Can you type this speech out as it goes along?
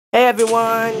Hey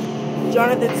everyone,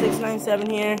 Jonathan697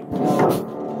 here,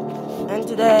 and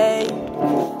today,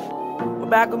 we're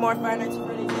back with more Five Nights at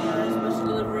Freddy's Special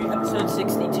Delivery, episode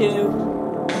 62.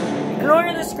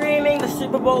 Ignore the screaming, the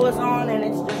Super Bowl is on, and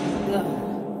it's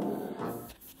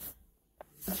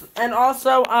just, and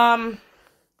also,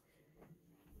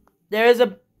 there is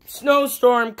a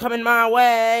snowstorm coming my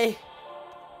way.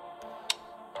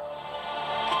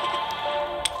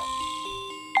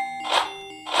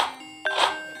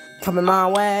 Coming my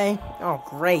way. Oh,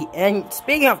 great. And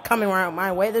speaking of coming around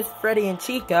my way, there's Freddy and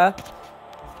Chica.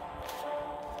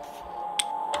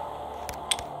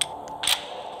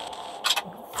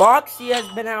 Foxy has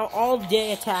been out all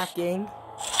day attacking.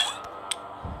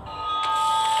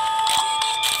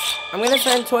 I'm gonna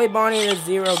send Toy Bonnie to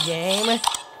 0 game.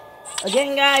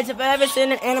 Again, guys, if I ever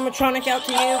send an animatronic out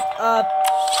to you,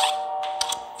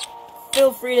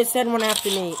 feel free to send one after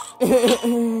me.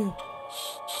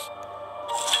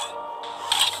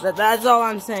 That's all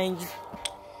I'm saying. Just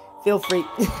feel free.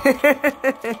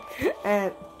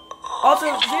 And also,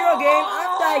 0 game,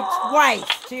 I've died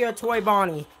twice to your Toy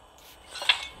Bonnie.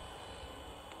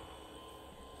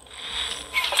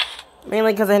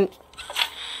 Mainly because I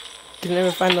can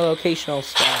never find the locational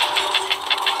stuff.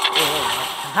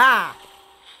 Ha!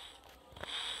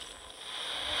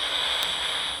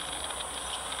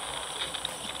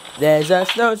 There's a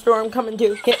snowstorm coming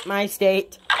to hit my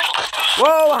state.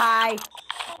 Whoa, hi!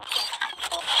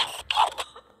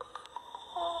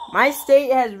 My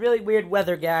state has really weird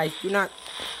weather, guys. Do not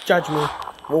judge me.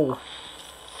 Whoa.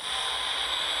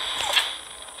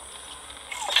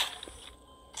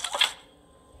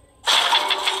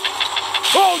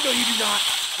 Oh, no, you do not.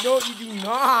 No, you do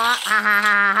not.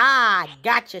 Ha.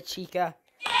 Gotcha, Chica.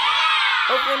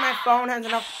 Hopefully my phone has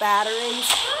enough batteries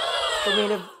for me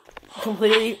to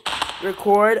completely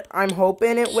record. I'm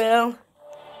hoping it will.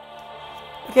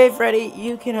 Okay, Freddy,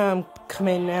 you can come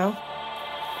in now.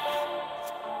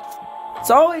 It's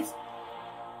always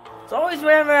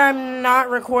whenever I'm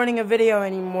not recording a video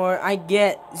anymore, I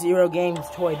get 0 games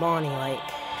Toy Bonnie, like.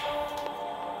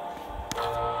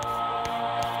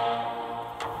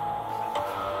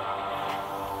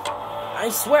 I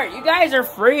swear, you guys are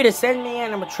free to send me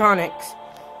animatronics.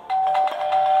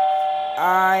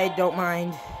 I don't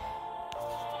mind.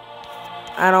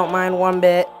 I don't mind one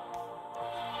bit.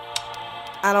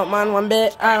 I don't mind one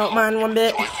bit. I don't mind one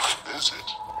bit. Visit.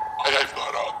 I've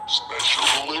got a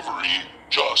special delivery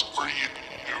just for you.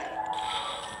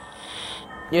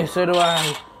 Yes, so do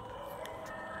I.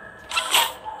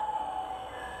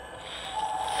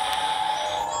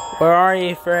 Where are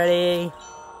you, Freddy?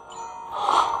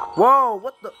 Whoa,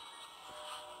 what the?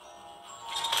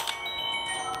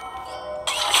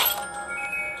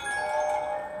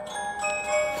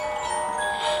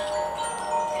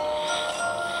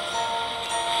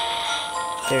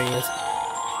 There he is.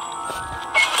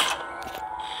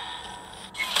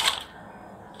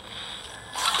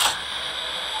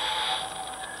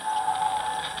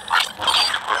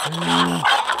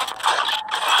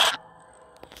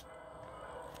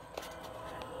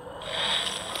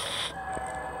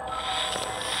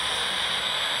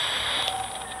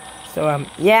 So,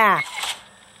 yeah.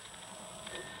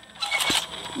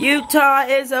 Utah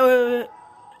is a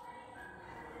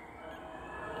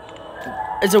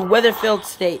weather-filled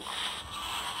state.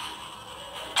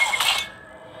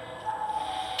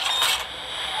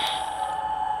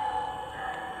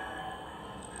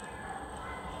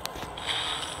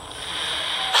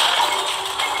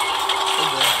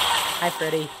 Hi,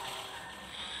 Freddy.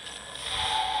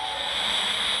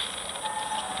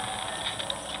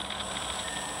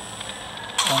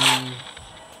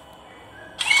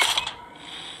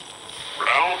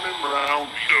 Round and round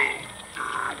we go.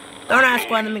 Don't ask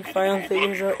why the McFarlane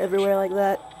figures are everywhere like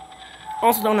that.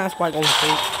 Also, don't ask why Golden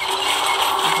State.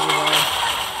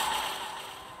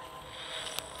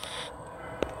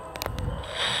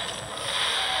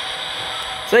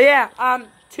 So yeah,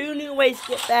 2 new ways to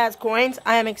get Baz coins.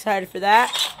 I am excited for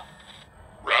that.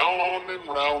 Round and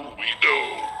round we go.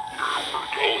 Where we're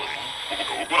going,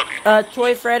 nobody.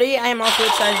 Toy Freddy, I am also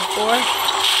excited for.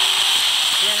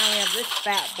 Now we have this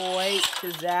fat boy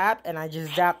to zap, and I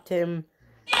just zapped him.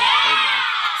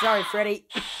 Sorry, Freddy.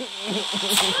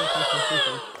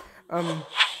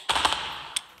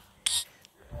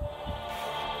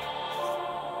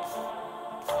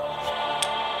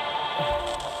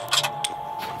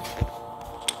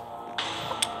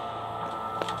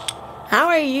 How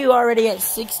are you already at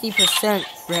 60%,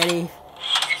 Freddy?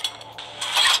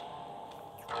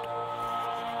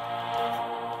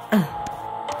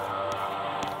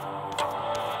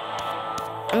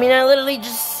 I mean, I literally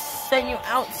just sent you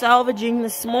out salvaging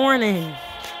this morning.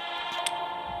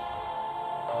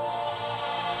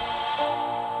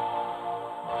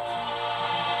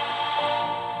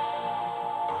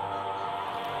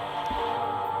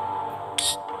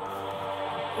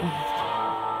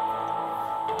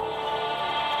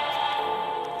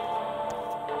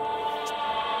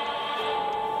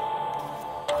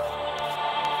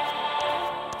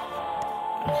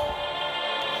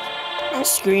 My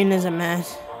screen is a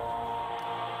mess.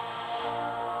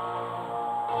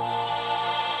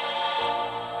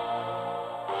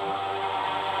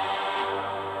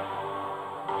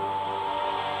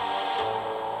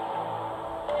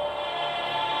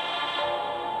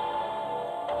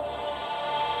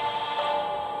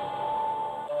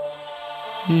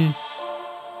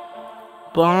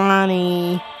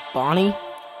 Bonnie. Bonnie?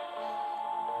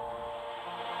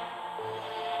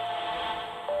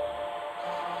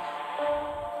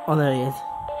 Oh, there he is.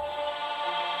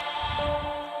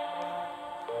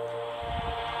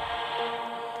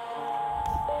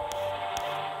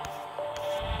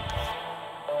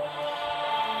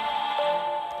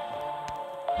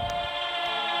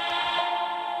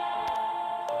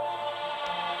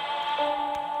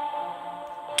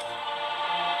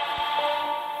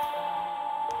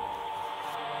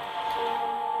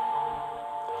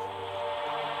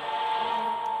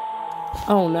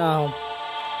 Oh no.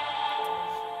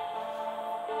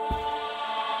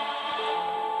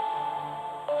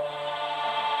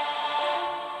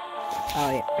 Oh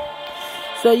yeah.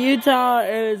 So Utah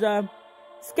is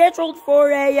scheduled for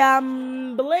a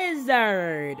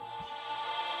blizzard.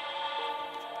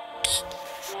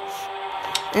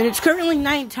 And it's currently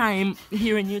nighttime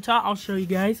here in Utah. I'll show you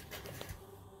guys.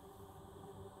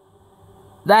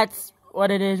 That's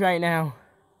what it is right now.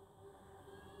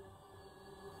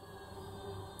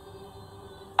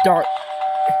 Dark.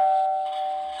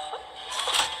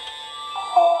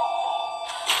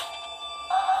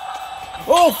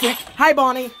 Oh, frick. Hi,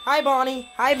 Bonnie. Hi, Bonnie.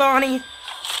 Hi, Bonnie.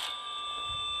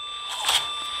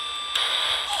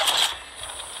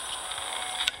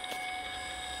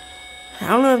 I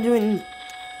don't know if doing...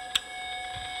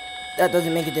 That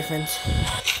doesn't make a difference.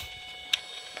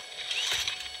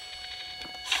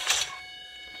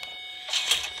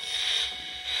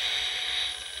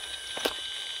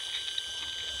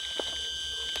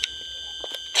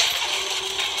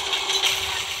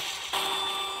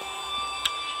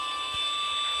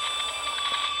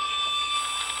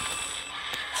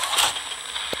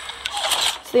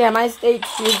 So yeah, my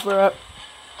state's due for a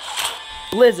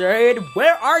blizzard.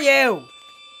 Where are you?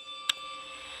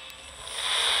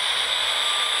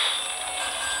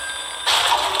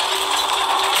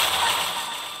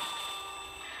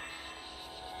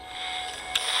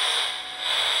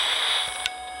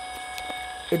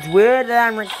 It's weird that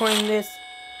I'm recording this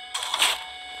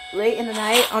late in the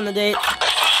night on the day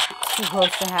it's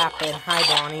supposed to happen. Hi,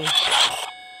 Bonnie.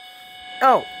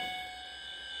 Oh.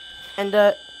 And,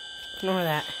 ignore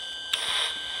that.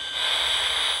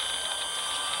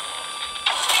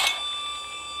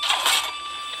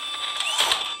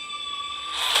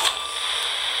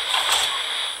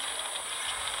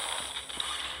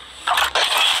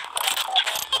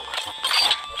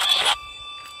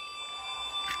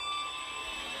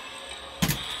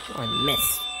 Oh, I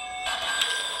missed.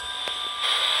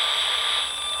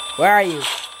 Where are you?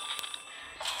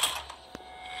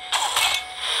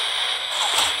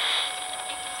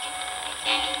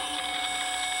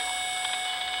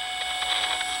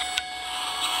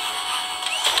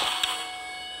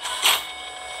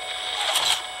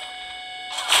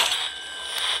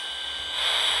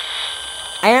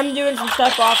 I am doing some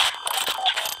stuff off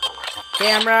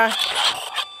camera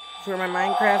for my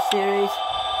Minecraft series.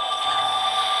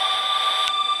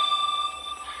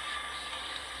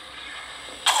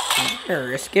 I'm gonna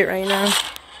risk it right now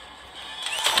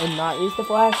and not use the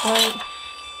flashlight.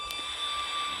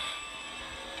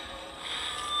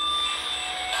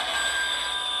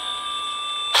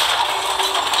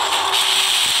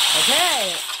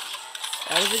 Okay,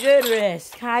 that was a good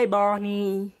risk. Hi,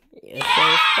 Bonnie. It's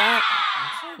so fat.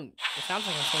 It sounds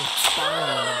like I'm saying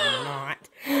sorry,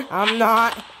 but I'm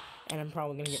not. And I'm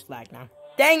probably gonna get flagged now.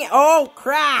 Dang it! Oh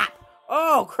crap!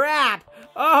 Oh crap!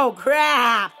 Oh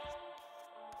crap!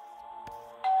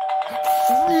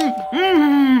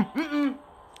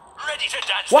 Ready to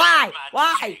dance. Why?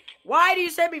 Why? Why do you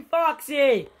say me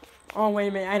Foxy? Oh wait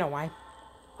a minute, I know why.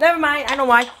 Never mind, I know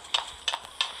why.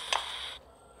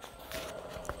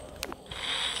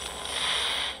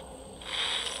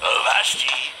 Vashti,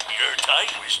 your time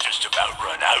is just about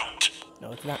run out.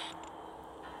 No, it's not.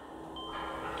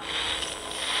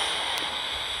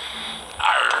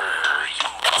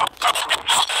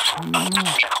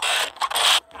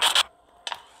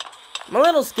 I'm a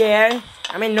little scared.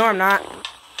 I mean, no, I'm not.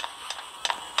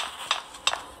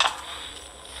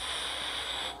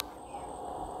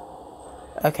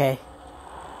 Okay.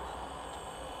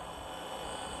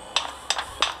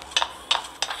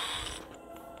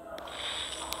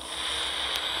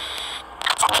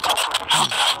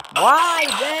 Why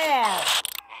there?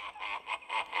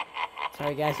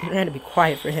 Sorry guys, I'm trying to be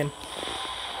quiet for him.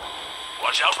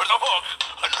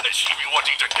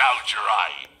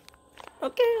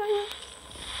 Okay, I will.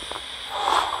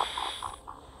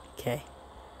 Okay.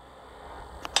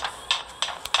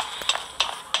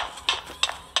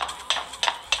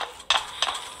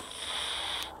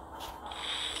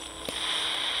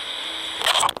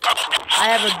 I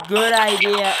have a good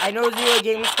idea. I know Zero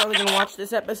Game is probably gonna watch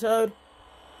this episode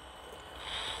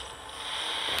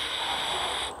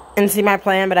and see my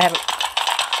plan, but I have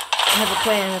a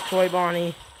plan with Toy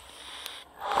Bonnie.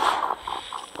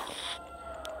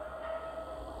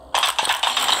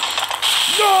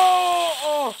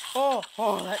 No!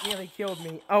 Oh, that nearly killed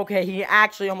me. Okay, he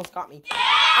actually almost got me.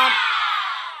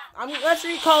 Let's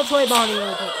recall Toy Bonnie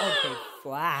really quick. Okay,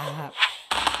 flap.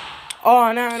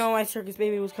 Oh, now I know why Circus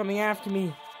Baby was coming after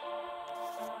me.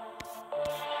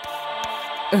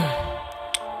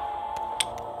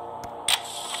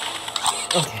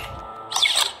 Okay.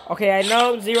 Okay, I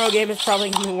know Zero Game is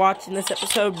probably going to be watching this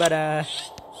episode, but, actually,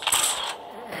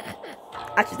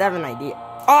 I have an idea.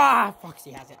 Ah,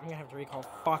 Foxy has it. I'm going to have to recall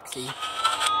Foxy.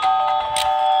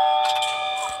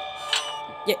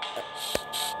 Yeah.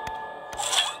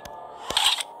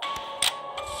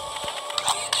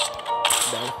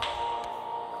 No.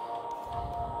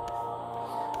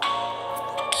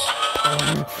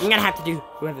 I'm gonna have to do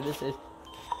whoever this is.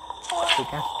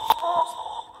 Okay.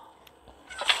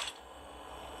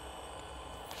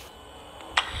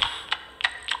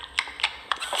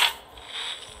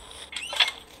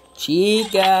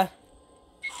 Chica.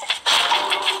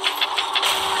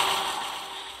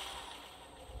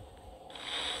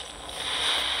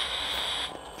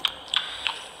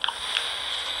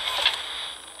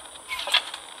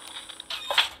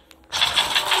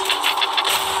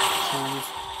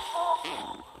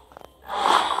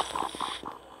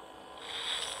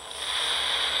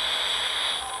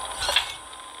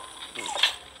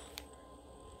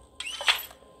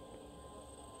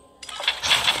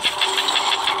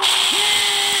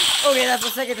 Okay, that's the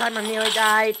second time I nearly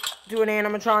died to an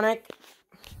animatronic.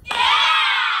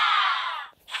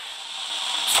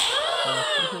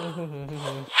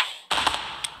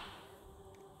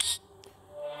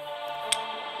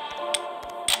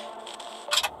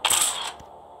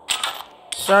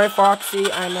 Sorry, Foxy,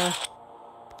 I'm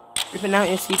ripping out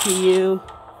your CPU.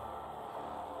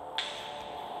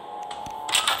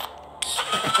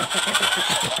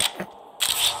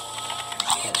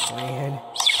 Man.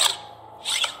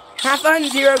 Have fun,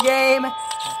 Zero Game!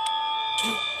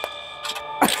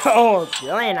 Oh,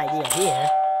 brilliant idea here.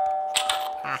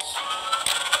 Ah.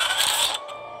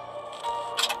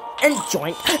 And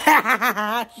joint.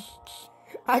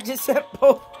 I just sent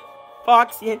both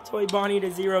Foxy and Toy Bonnie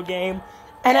to Zero Game,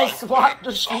 and I swapped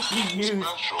the CPUs.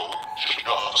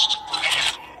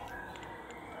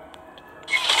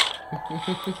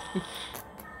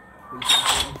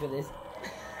 For this.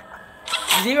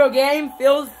 Zero Game,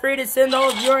 feel free to send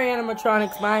all of your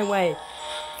animatronics my way.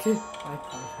 I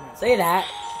can't say that.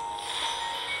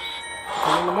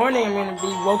 And in the morning, I'm going to be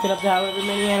woken up to however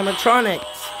many animatronics.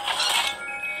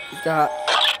 He's got...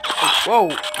 Whoa.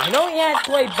 I know he has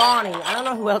Toy Bonnie. I don't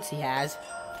know who else he has.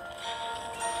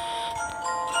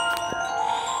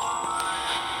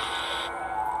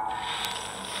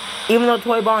 Even though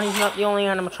Toy Bonnie's not the only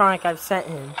animatronic I've sent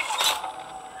him.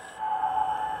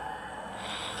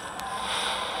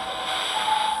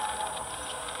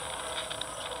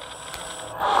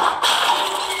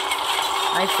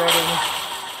 Hi, Freddy.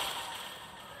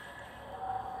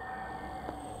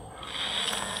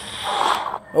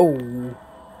 Oh.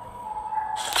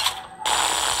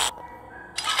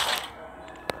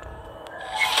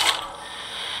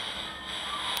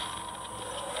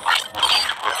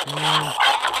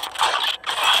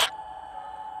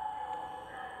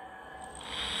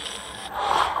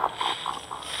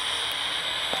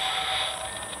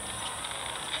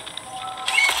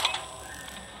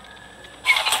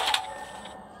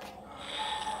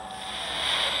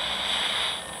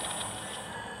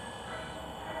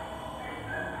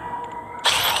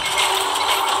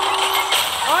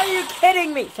 Are you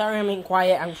kidding me? Sorry, I'm being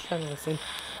quiet. I'm just trying to listen.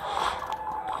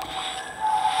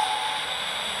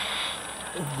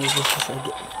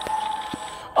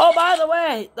 Oh, by the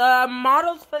way, the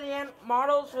models for the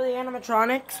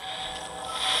animatronics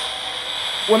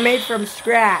were made from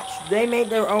scratch. They made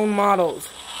their own models.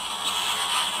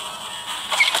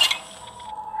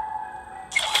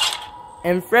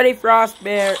 And Freddy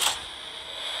Frostbear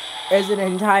is an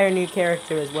entire new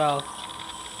character as well.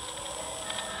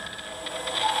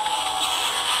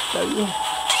 So, yeah.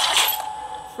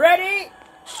 Freddy!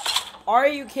 Are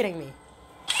you kidding me?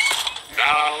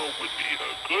 Now would be a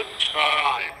good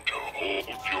time to hold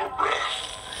your breath.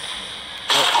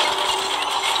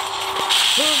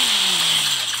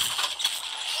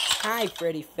 Hi,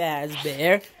 Freddy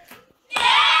Fazbear.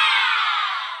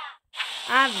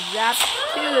 I've zapped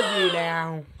 2 of you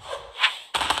now.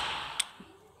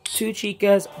 2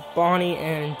 Chicas, Bonnie,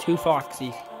 and 2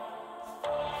 Foxies.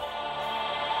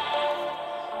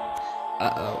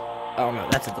 Uh-oh. Oh, no,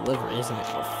 that's a delivery, isn't it?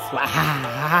 Oh,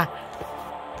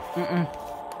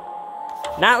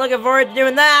 Not looking forward to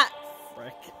doing that.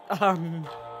 Frick.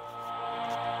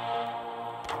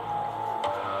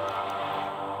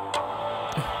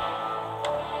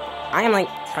 I am, like,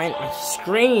 trying my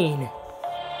screen.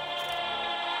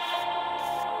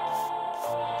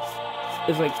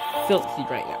 It's, like, filthy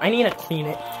right now. I need to clean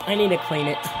it.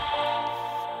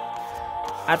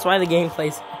 That's why the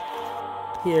gameplay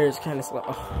here is kind of slow.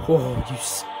 Oh, whoa, you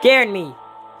scared me.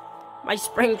 My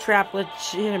spring trap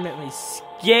legitimately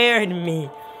scared me.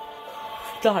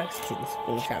 Dogs to the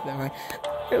spring trap, don't I?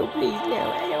 Oh, please,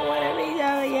 no. I don't want to be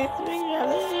down against spring trap.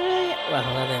 Well,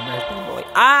 hello there, birthday boy.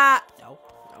 Ah! No.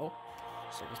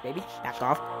 Circus baby, back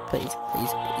off. Please.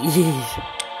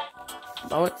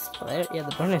 Bonus. Yeah,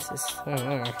 the bonus is...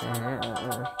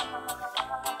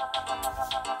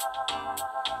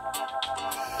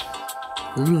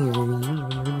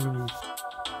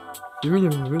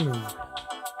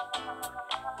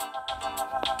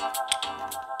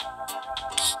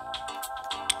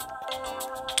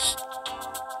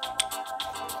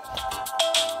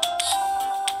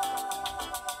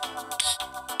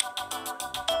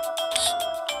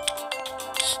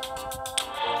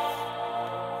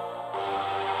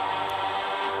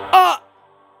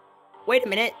 Wait a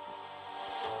minute.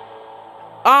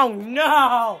 Oh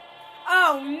no!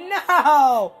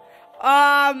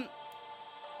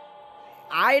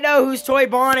 I know whose Toy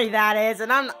Bonnie that is,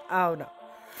 and I'm not, oh no.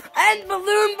 And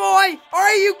Balloon Boy!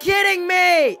 Are you kidding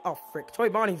me? Oh frick, Toy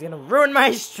Bonnie's gonna ruin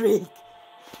my streak.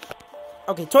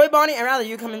 Okay, Toy Bonnie, I'd rather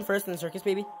you come in first than Circus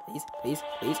Baby. Please.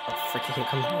 Oh frick, here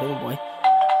comes Balloon Boy.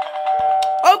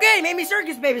 Okay, maybe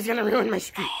Circus Baby's gonna ruin my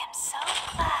streak. I am so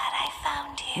glad I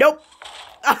found you. Nope.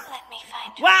 Let me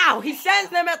find you. Wow, he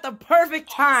sends them at the perfect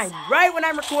time. Right when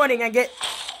I'm recording, I get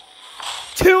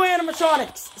 2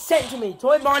 animatronics sent to me.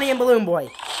 Toy Bonnie and Balloon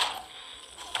Boy.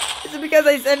 Is it because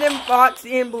I sent him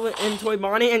Foxy and Toy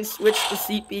Bonnie and switched the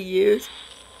CPUs?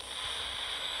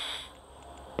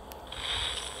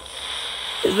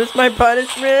 Is this my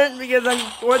punishment? Because I'm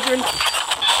torturing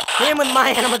him with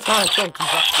my animatronics. Don't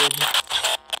keep up, dude.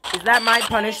 Is that my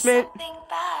punishment? There's something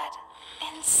bad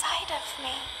inside of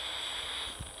me.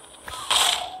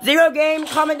 Zero Game,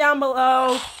 comment down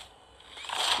below.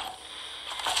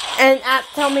 And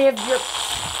tell me if you're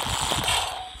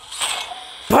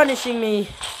punishing me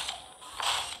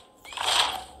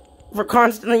for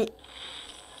constantly...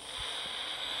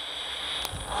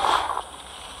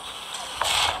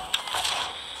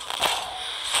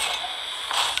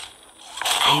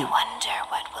 I wonder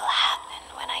what will happen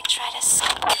when I try to...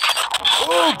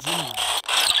 Oh, geez.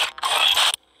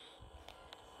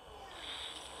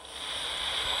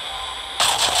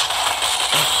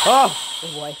 Oh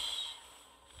boy.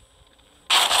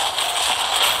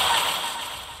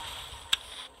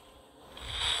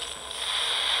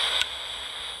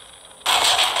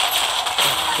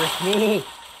 Frick me.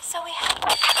 So we have...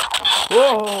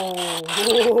 Whoa.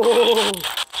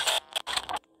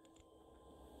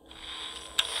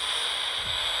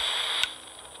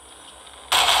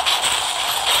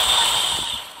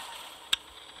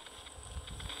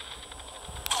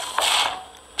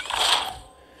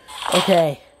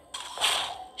 Okay.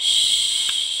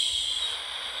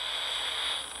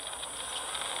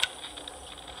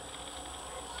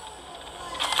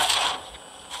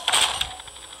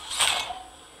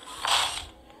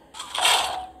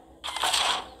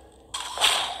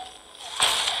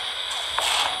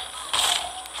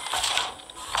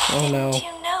 Oh no. Didn't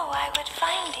you know I would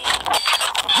find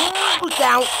you? Look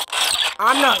out!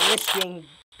 I'm not risking.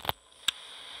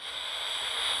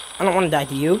 I don't want to die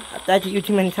to you. I've died to you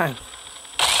too many times.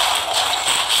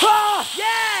 Oh,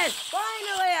 yes!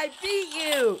 Finally, I beat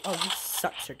you! Oh, you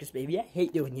suck, Circus Baby. I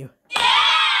hate doing you. To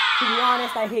be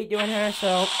honest, I hate doing her,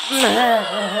 so... I'm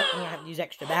gonna have to use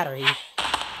extra battery.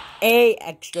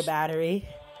 Extra battery.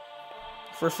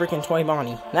 For freaking Toy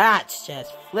Bonnie. That's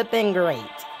just flipping great.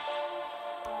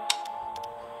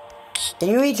 Can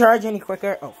you recharge any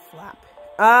quicker? Oh, flap.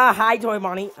 Hi, Toy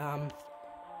Bonnie.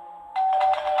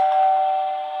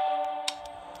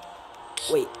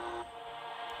 Wait.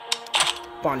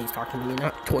 Bonnie's talking to me,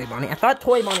 not Toy Bonnie. I thought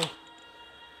Toy Bonnie.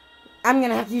 I'm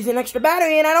gonna have to use an extra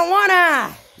battery, and I don't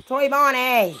wanna! Toy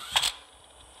Bonnie!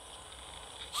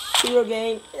 Zero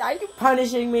Game, are you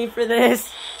punishing me for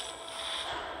this?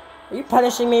 Are you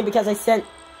punishing me because I sent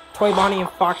Toy Bonnie and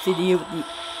Foxy to you?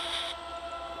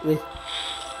 with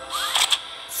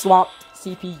swapped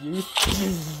CPUs.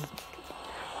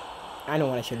 I know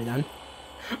what I should have done.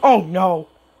 Oh no!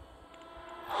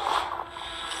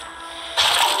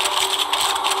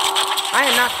 I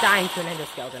am not dying to an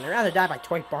endoskeleton. I'd rather die by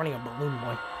Toy Bonnie or Balloon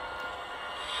Boy.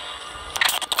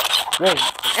 Whoa.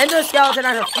 Endoskeleton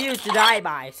I refuse to die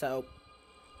by, so...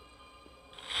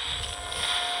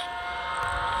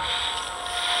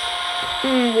 Toy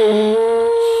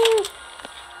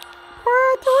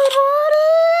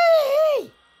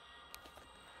Bonnie!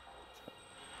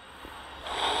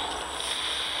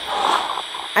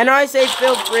 I know I say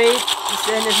feel free to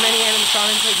send as many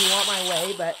animatronics as you want my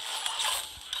way, but...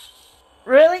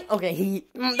 Really? Okay,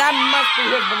 that must be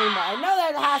his Balloon Boy. I know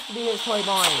that has to be his Toy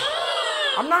Bonnie.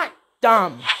 I'm not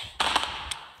dumb.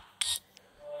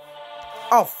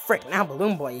 Oh, frick, now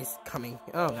Balloon Boy is coming.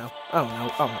 Oh, no. Oh,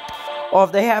 no. Oh, no. Oh,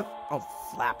 if they have... Oh,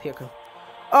 flap, here come.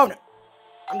 Oh, no.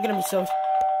 I'm gonna be so...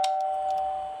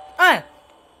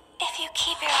 If you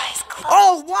keep your eyes closed...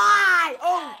 Oh, why?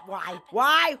 Oh,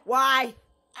 why? Why?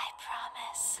 I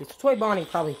promise. It's Toy Bonnie,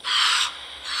 probably.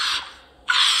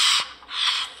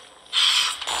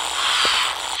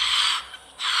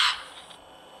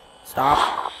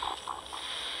 Stop.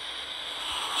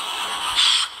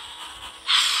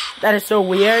 That is so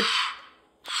weird.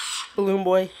 Balloon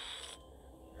Boy.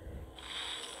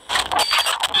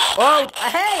 Oh,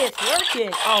 hey, it's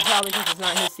working. Oh, probably because it's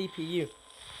not his CPU.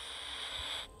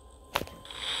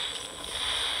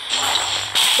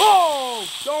 Oh,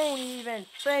 don't even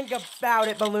think about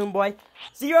it, Balloon Boy.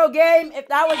 0 game. If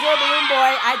that was your Balloon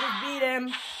Boy, I just beat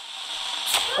him.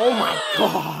 Oh my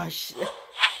gosh.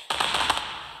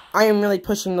 I am really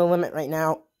pushing the limit right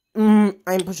now. I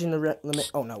am pushing the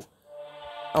limit. Oh no.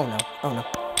 Oh no. Oh no.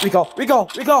 Recall.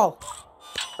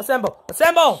 Assemble.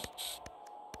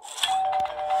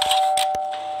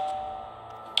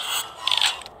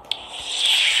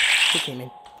 Who came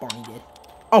in? Bonnie did.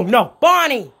 Oh no,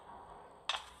 Bonnie!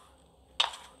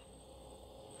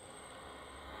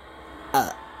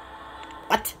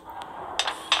 What?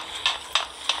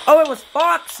 Oh, it was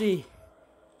Foxy.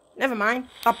 Never mind.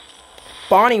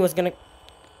 Bonnie was gonna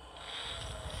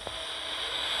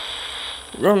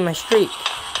ruin my streak.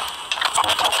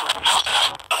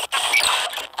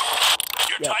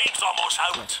 Your time's almost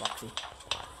out. Yes, Foxy.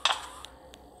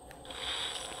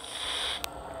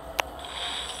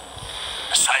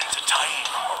 The signs of time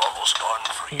are almost gone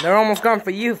for you. They're almost gone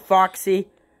for you, Foxy.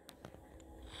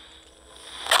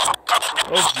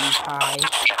 Oh, geez, hi.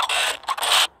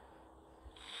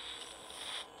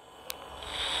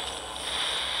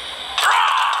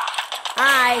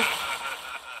 Hi.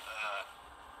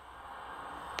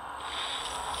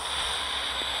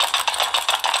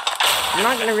 I'm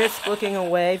not gonna risk looking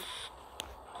away.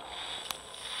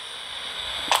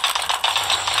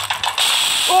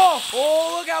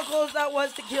 Oh, look how close that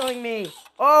was to killing me.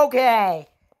 Okay.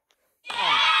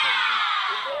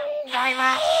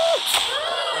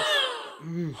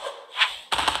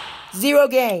 0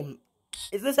 game.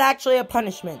 Is this actually a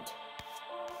punishment?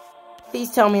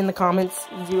 Please tell me in the comments.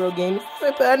 0 game. It's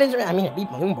a punishment. I mean, I beat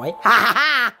Balloon Boy. Ha ha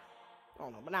ha! Oh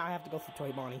no, but now I have to go for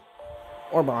Toy Bonnie.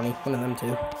 Or Bonnie. One of them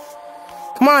two.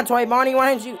 Come on, Toy Bonnie.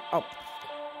 Why didn't you... Oh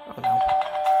no.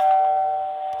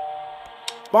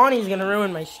 Bonnie's gonna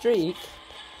ruin my streak.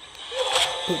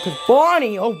 Because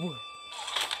Bonnie... Oh...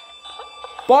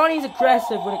 Bonnie's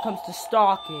aggressive when it comes to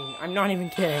stalking. I'm not even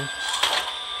kidding.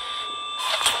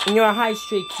 When you're a high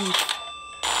streak, he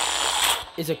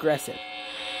is aggressive.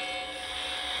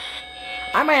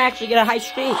 I might actually get a high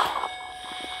streak.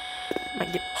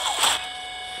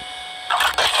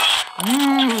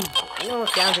 I'm gonna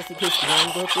look down just in case the game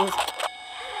glitches.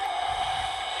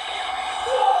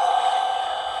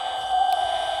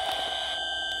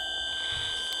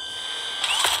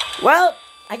 Well,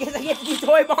 I guess I get to do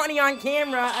Toy Bonnie on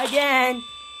camera again.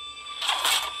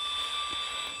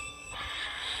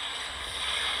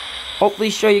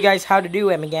 Hopefully show you guys how to do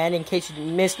him again in case you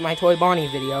missed my Toy Bonnie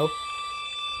video.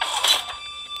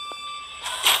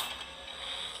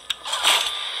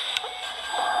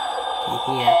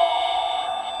 Okay, here.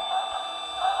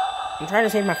 I'm trying to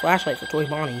save my flashlight for Toy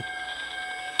Bonnie.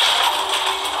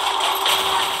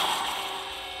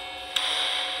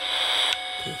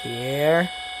 Okay, here.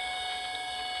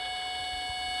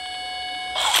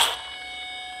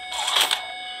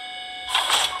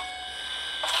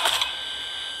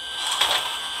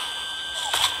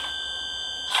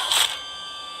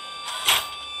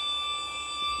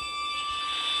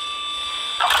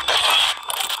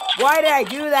 Why did I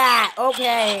do that?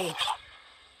 Okay.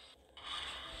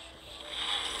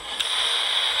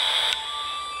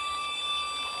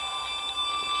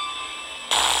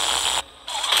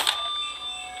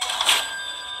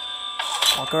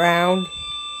 Walk around.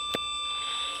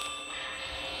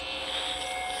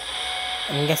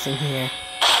 I'm guessing here.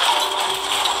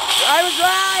 I was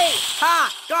right!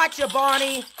 Ha! Gotcha,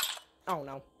 Bonnie! Oh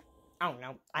no. Oh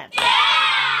no. I have to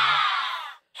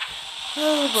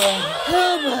Oh boy.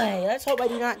 Oh boy. Let's hope I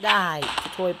do not die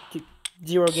to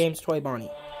Zero Games Toy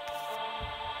Bonnie.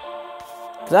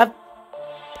 Cause I've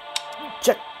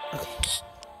check. Okay.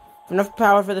 Enough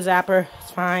power for the zapper. It's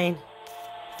fine.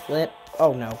 Flip.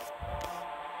 Oh no.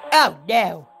 Oh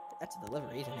no. That's a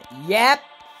delivery, isn't it? Yep.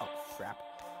 Oh crap.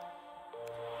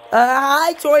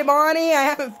 Hi, Toy Bonnie. I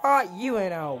haven't fought you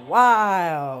in a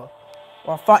while.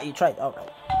 Well, I fought you. Tried. Oh no.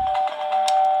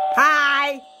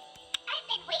 Hi. I've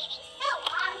been waiting so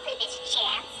long for this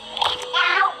chance, and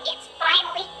now it's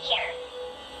finally here.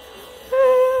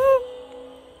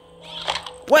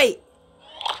 Wait.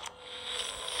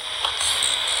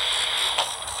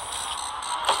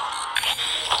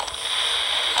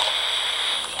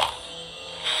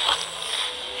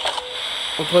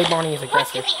 Well, Toy Bonnie is What do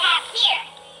aggressive. we have here?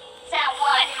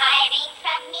 Someone hiding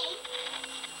from me?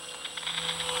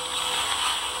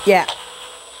 Yeah.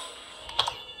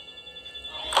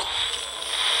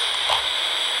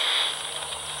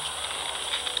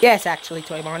 Yes, actually,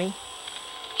 Toy Bonnie.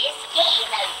 This game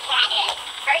of cat and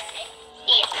person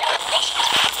is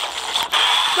delicious.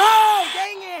 No!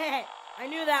 Dang it! I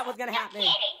knew that was gonna No happen.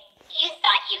 kidding. You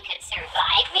thought you could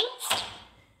survive me?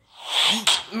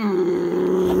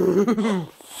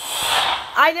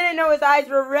 I didn't know his eyes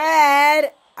were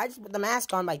red. I just put the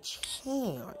mask on by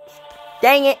chance.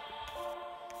 Dang it.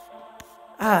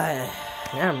 Now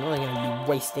I'm really gonna be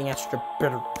wasting extra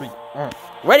battery.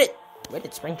 Where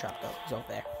did Springtrap go? He's over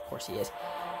there. Of course he is.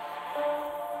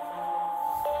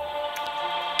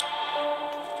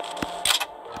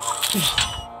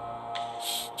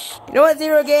 You know what,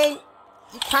 Zero Game?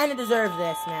 You kind of deserve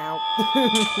this now.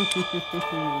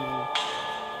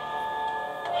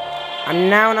 I'm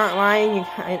now not lying. You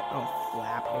kind of... Oh,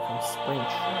 flap. Here comes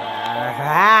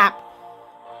Springtrap.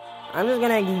 I'm just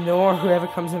gonna ignore whoever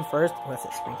comes in first. Unless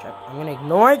it's Springtrap. I'm gonna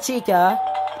ignore Chica.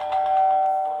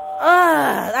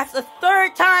 That's the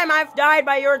third time I've died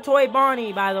by your Toy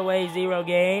Bonnie, by the way, Zero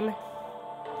Game.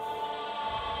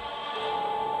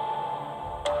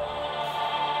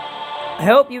 I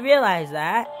hope you realize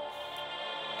that.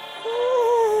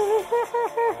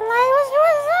 I was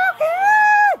doing so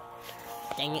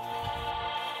good! Dang it.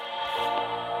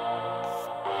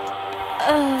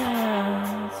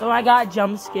 So I got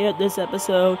jump scared this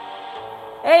episode.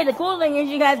 Hey, the cool thing is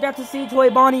you guys got to see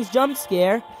Toy Bonnie's jump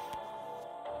scare.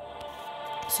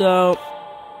 So...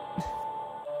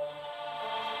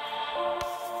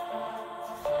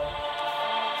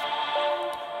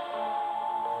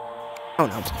 Oh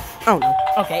no. Oh no.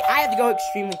 Okay, I have to go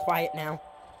extremely quiet now.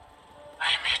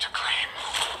 I am here to claim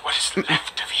what is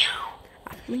left of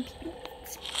you.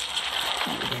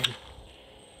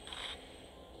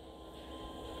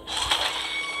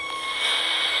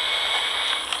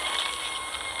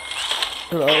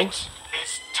 Hello? It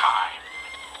is time.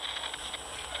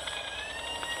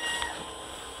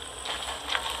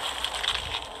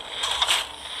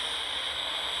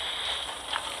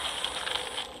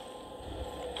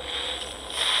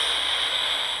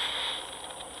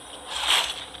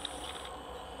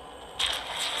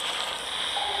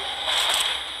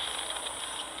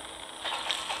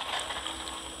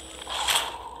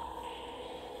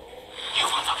 You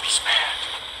will not be spared.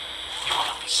 You will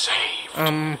not be saved.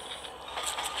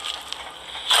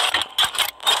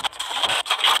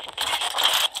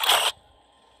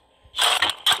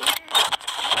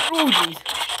 Oh, jeez.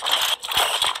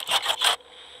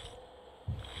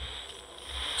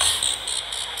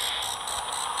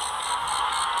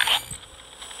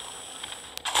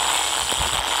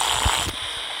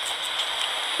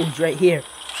 Oh, he's right here.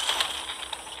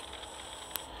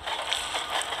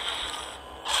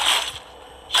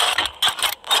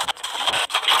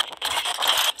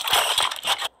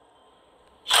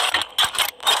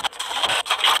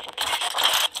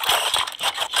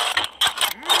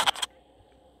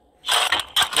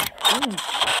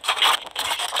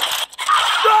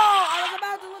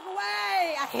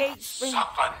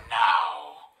 Suffer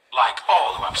now, like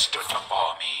all who have stood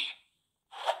before me.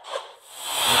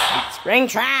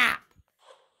 Springtrap!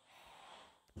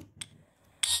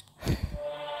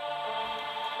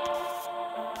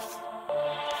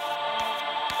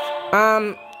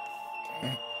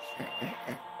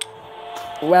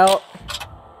 Well...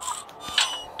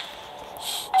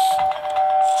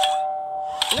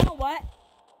 You know what?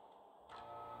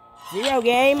 Zero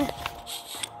Game.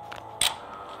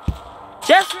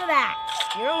 Just for that,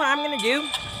 you know what I'm gonna do?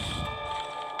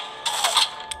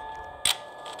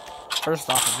 First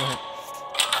off, I'm gonna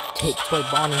take Toy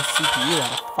Bonnie's CPU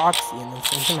out of Foxy and then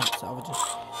send him out salvages.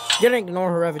 Gonna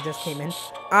ignore whoever just came in.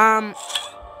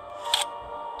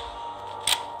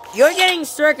 You're getting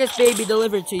Circus Baby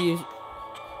delivered to you.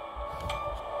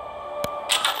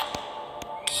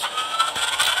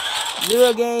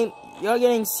 Zero Game, you're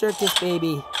getting Circus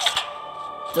Baby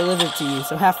delivered to you,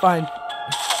 so have fun.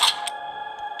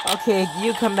 Okay,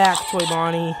 you come back, Toy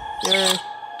Bonnie.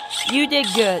 You did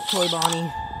good, Toy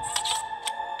Bonnie.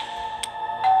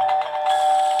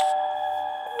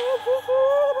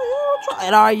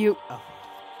 And are you?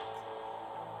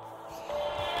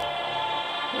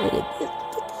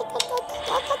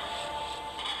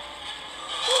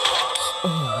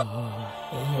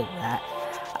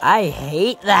 I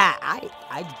hate that.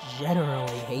 I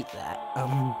generally hate that.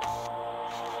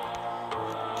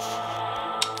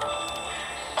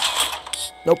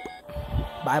 Nope.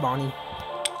 Bye, Bonnie.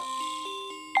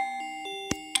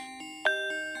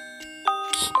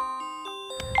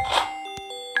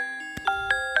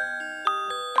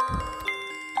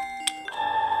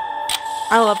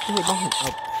 I love to hit Bonnie.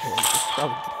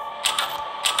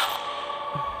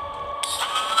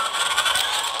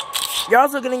 You're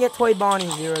also gonna get Toy Bonnie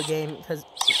Zero Game because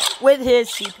with his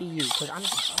CPU. Because I'm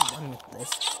done with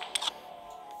this.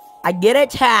 I get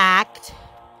attacked.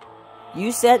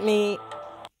 You sent me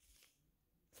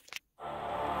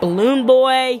Balloon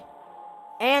Boy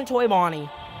and Toy Bonnie.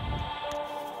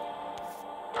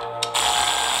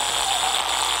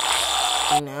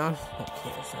 Now,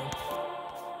 okay, so.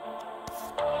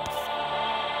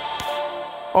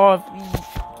 Oh,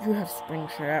 if you have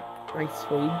Springtrap,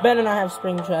 graceful. You better not have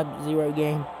Springtrap Zero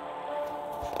Game.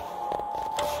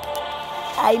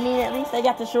 I mean, at least I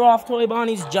got to show off Toy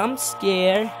Bonnie's jump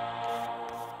scare.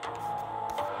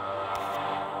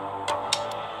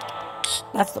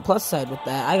 That's the plus side with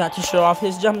that. I got to show off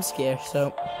his jump scare,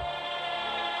 so.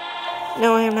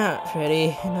 No, I am not,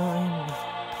 Freddy. No, I am not.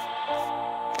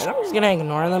 And I'm just gonna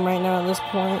ignore them right now at this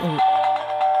point, and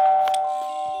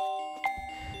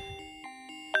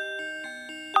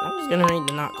I'm just gonna read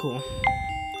the not cool.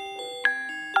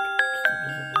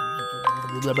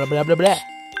 Blah, blah, blah, blah, blah.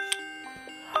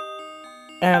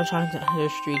 And I'm trying to their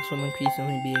streaks will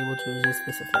increasingly be able to resist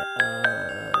this effect.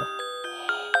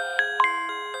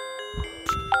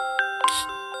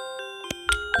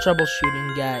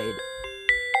 Troubleshooting guide.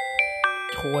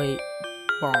 Toy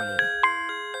Bonnie.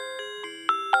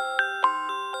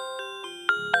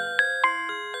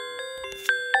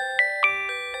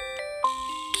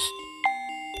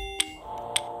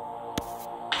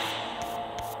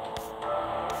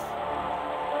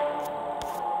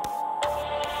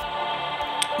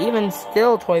 Even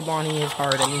still, Toy Bonnie is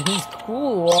hard. I mean, he's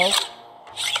cool.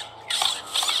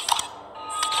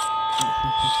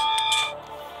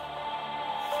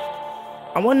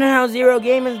 I wonder how Zero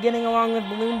Game is getting along with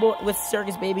Balloon Boy, with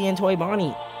Circus Baby and Toy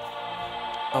Bonnie.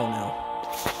 Oh no,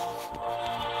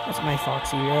 that's my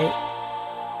Foxy, right?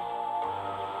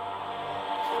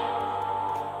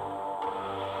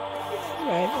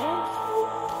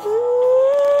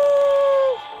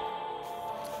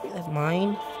 That's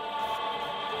mine.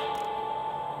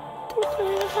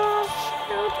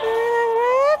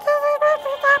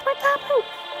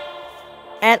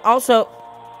 And also,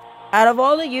 out of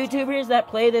all the YouTubers that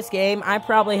play this game, I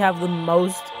probably have the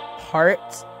most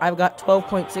parts. I've got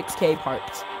 12.6k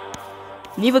parts.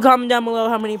 Leave a comment down below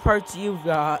how many parts you've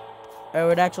got. I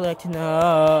would actually like to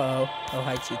know. Oh,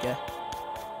 hi, Chica.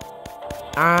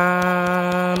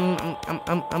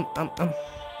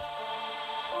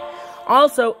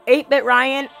 Also, 8-Bit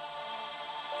Ryan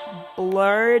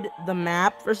blurred the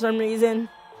map for some reason.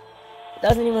 It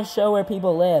doesn't even show where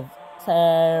people live.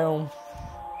 So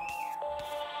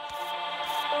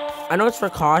I know it's for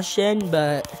caution,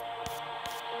 but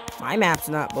my map's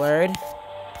not blurred.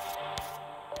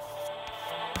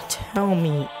 Tell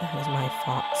me that is my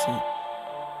Foxy.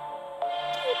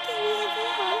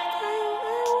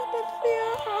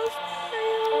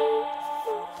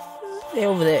 Stay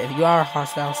over there. If you are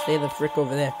hostile, stay the frick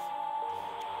over there.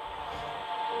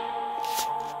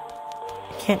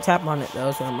 I can't tap on it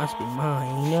though, so it must be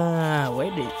mine.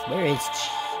 Where is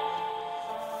Chica?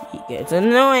 It's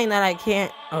annoying that I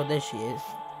can't. Oh, there she is.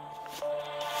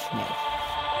 No.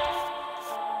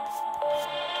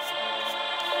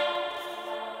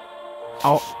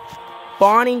 Oh,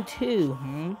 Bonnie too,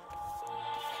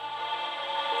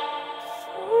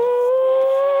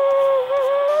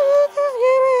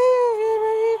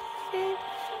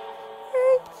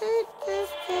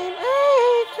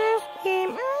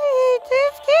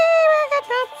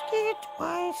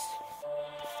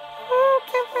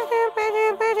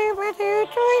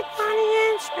 Toy Bonnie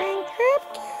and Springtrap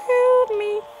 2.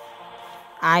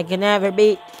 I can never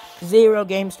beat 0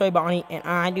 games Toy Bonnie, and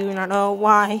I do not know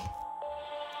why.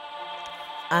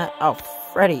 Oh,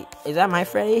 Freddy. Is that my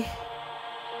Freddy?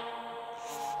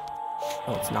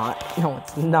 No, it's not. No,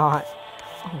 it's not.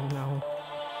 Oh, no.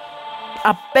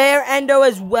 A bear endo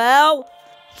as well?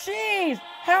 Jeez!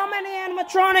 How many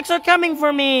animatronics are coming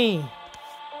for me?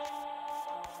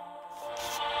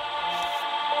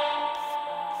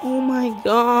 Oh my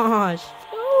gosh.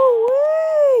 Go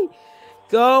away!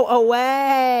 Go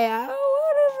away! I don't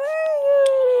want to see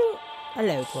you!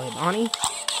 Hello, Toy Bonnie.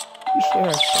 You sure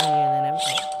are shinier than ever.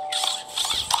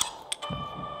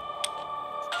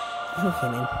 Okay,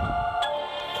 man.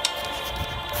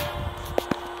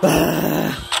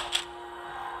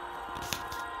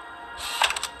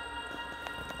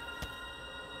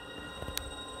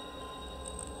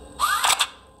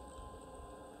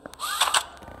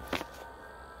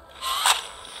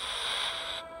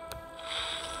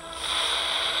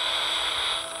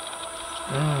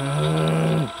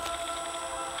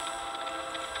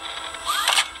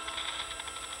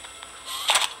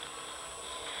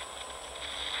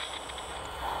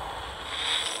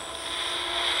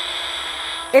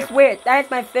 It's weird. That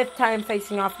is my 5th time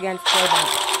facing off against Freddy.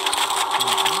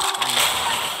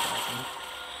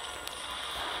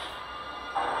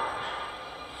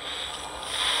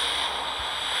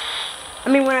 I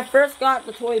mean, when I first got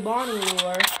the Toy Bonnie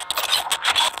lure,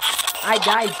 I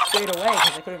died straight away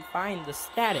because I couldn't find the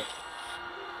static.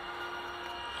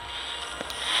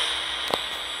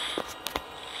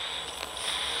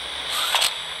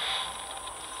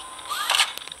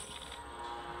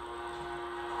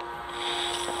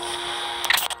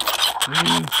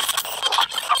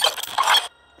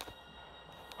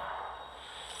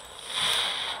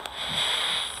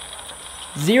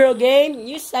 Zero game,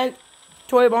 you sent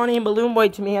Toy Bonnie and Balloon Boy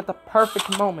to me at the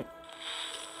perfect moment.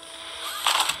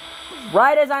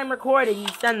 Right as I'm recording, you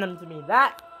send them to me.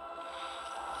 That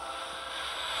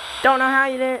don't know how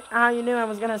you did, how you knew I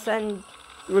was gonna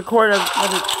record a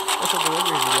special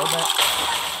delivery video, but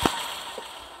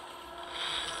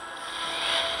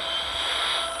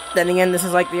then again, this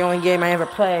is like the only game I ever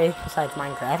play besides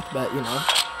Minecraft. But you know.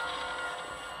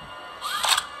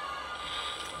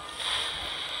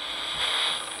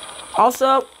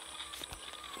 Also,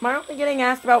 am I only getting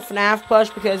asked about FNAF plush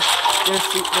because there's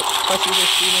plushies are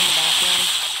seen in the background?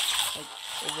 Like,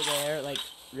 over there, like,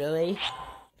 really?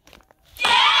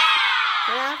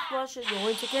 FNAF plush is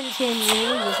going to continue,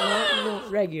 just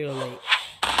not regularly.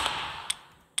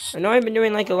 I know I've been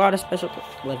doing, like, a lot of special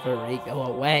delivery. Go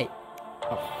away.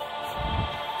 Oh.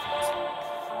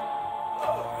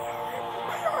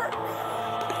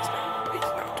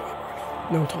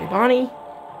 No Toy Bonnie.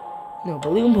 No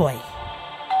Balloon Boy.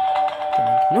 Can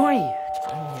I ignore you?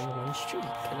 Because I'm on the street.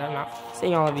 Because I'm not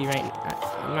seeing all of you right now.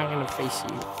 I'm not going to face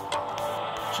you.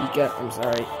 Chica, I'm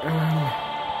sorry.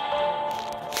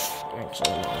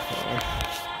 Actually, I'm not here.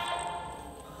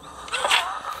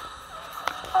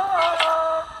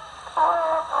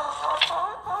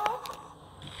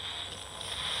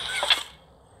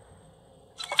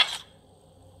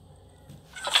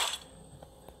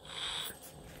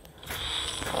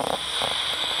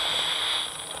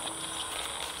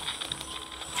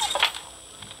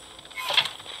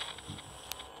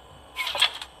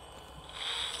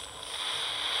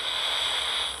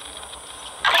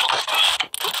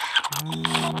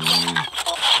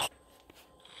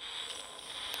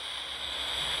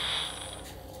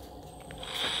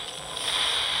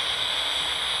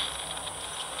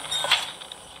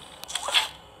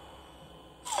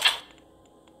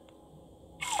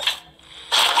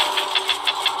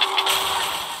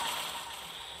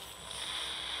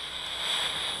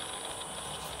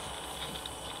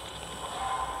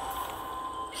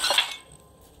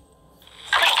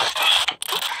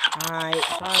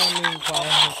 I mean,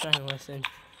 quiet. I'm trying to listen.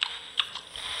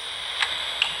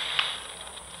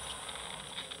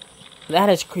 That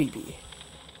is creepy.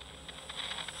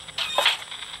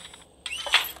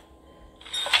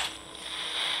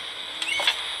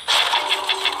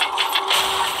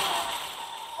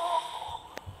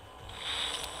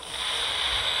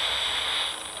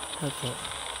 Okay.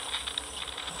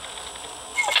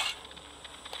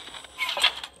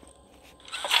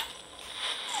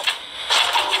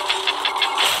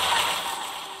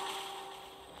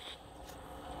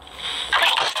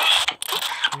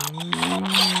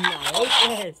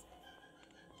 Yes.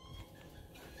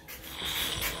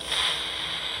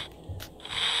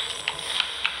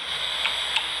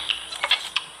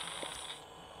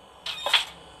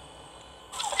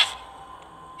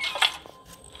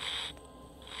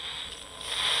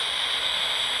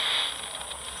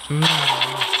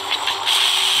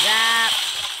 Zap.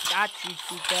 Gotcha. you,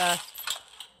 Chica.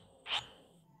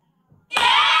 I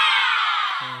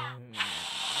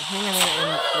think I'm gonna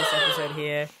end this episode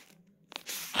here.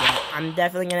 Yeah, I'm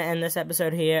definitely gonna end this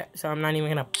episode here, so I'm not even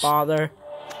gonna bother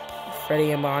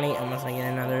Freddy and Bonnie unless I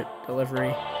get another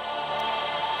delivery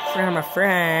from a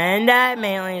friend at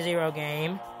Mainly Zero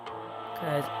Game.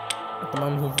 Because at the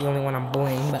moment he's the only one I'm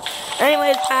bullying. But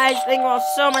anyways, guys, thank you all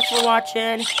so much for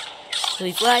watching.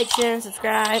 Please like, share, and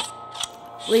subscribe.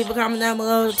 Leave a comment down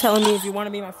below telling me if you want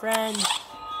to be my friend.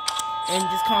 And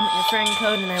just comment your friend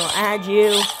code and I will add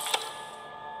you.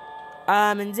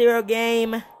 In Zero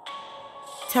Game,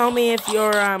 tell me if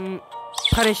you're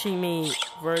punishing me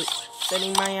for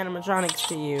sending my animatronics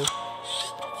to you.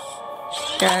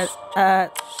 Cause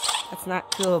that's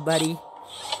not cool, buddy.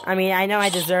 I mean, I know I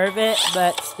deserve it,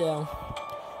 but still.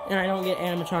 And I don't get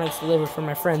animatronics delivered from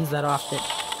my friends that often.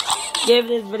 Give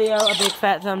this video a big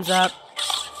fat thumbs up.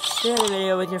 Share the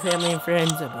video with your family and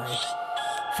friends.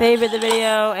 Favorite the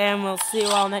video, and we'll see you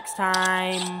all next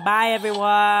time. Bye,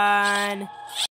 everyone.